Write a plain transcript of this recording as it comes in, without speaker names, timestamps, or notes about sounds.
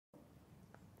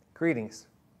Greetings.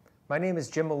 My name is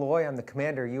Jim Malloy. I'm the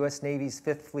commander of U.S. Navy's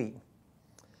 5th Fleet.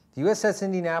 The USS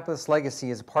Indianapolis legacy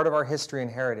is a part of our history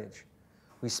and heritage.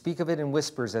 We speak of it in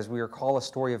whispers as we recall a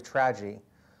story of tragedy,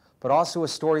 but also a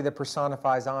story that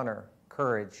personifies honor,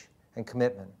 courage, and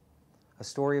commitment, a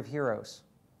story of heroes.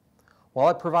 While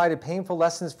it provided painful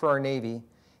lessons for our Navy,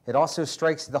 it also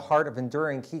strikes at the heart of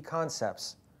enduring key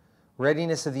concepts: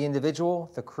 readiness of the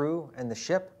individual, the crew, and the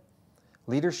ship,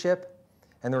 leadership,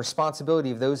 and the responsibility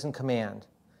of those in command,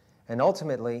 and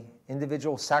ultimately,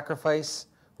 individual sacrifice,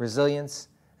 resilience,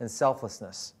 and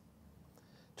selflessness.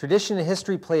 Tradition and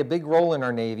history play a big role in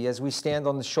our Navy as we stand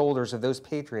on the shoulders of those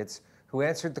patriots who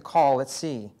answered the call at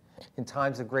sea in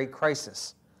times of great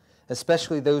crisis,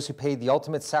 especially those who paid the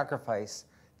ultimate sacrifice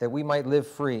that we might live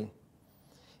free.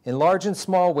 In large and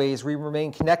small ways, we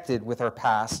remain connected with our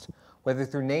past, whether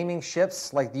through naming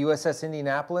ships like the USS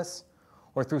Indianapolis,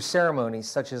 or through ceremonies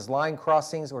such as line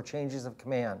crossings or changes of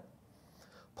command.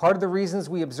 Part of the reasons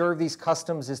we observe these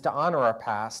customs is to honor our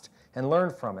past and learn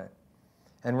from it,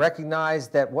 and recognize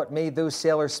that what made those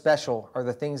sailors special are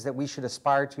the things that we should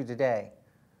aspire to today,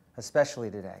 especially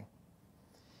today.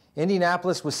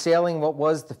 Indianapolis was sailing what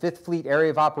was the 5th Fleet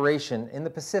area of operation in the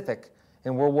Pacific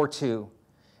in World War II,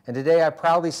 and today I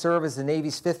proudly serve as the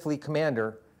Navy's 5th Fleet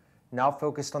commander, now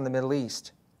focused on the Middle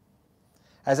East.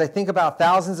 As I think about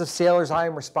thousands of sailors I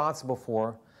am responsible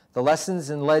for, the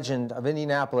lessons and legend of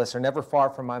Indianapolis are never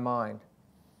far from my mind.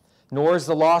 Nor is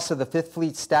the loss of the 5th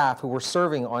Fleet staff who were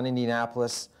serving on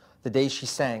Indianapolis the day she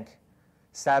sank.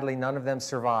 Sadly, none of them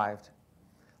survived.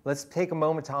 Let's take a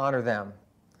moment to honor them.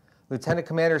 Lieutenant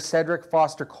Commander Cedric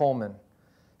Foster Coleman,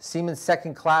 Seaman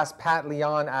 2nd Class Pat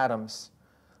Leon Adams,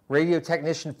 Radio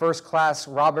Technician 1st Class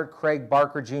Robert Craig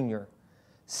Barker Jr.,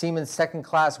 Seaman 2nd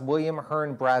Class William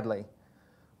Hearn Bradley,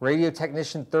 Radio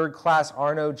Technician 3rd Class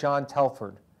Arno John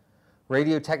Telford,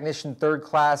 Radio Technician 3rd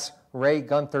Class Ray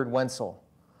Gunthard Wenzel.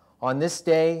 On this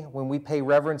day, when we pay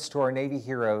reverence to our Navy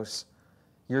heroes,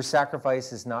 your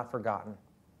sacrifice is not forgotten.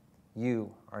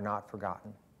 You are not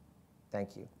forgotten.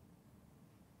 Thank you.